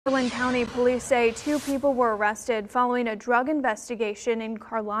Cumberland County police say 2 people were arrested following a drug investigation in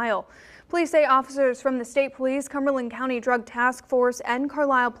Carlisle. Police say officers from the State Police, Cumberland County Drug Task Force, and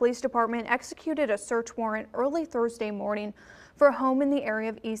Carlisle Police Department executed a search warrant early Thursday morning for a home in the area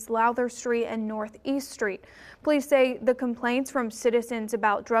of East Lowther Street and Northeast Street. Police say the complaints from citizens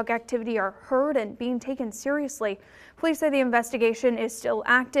about drug activity are heard and being taken seriously. Police say the investigation is still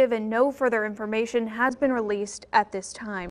active and no further information has been released at this time.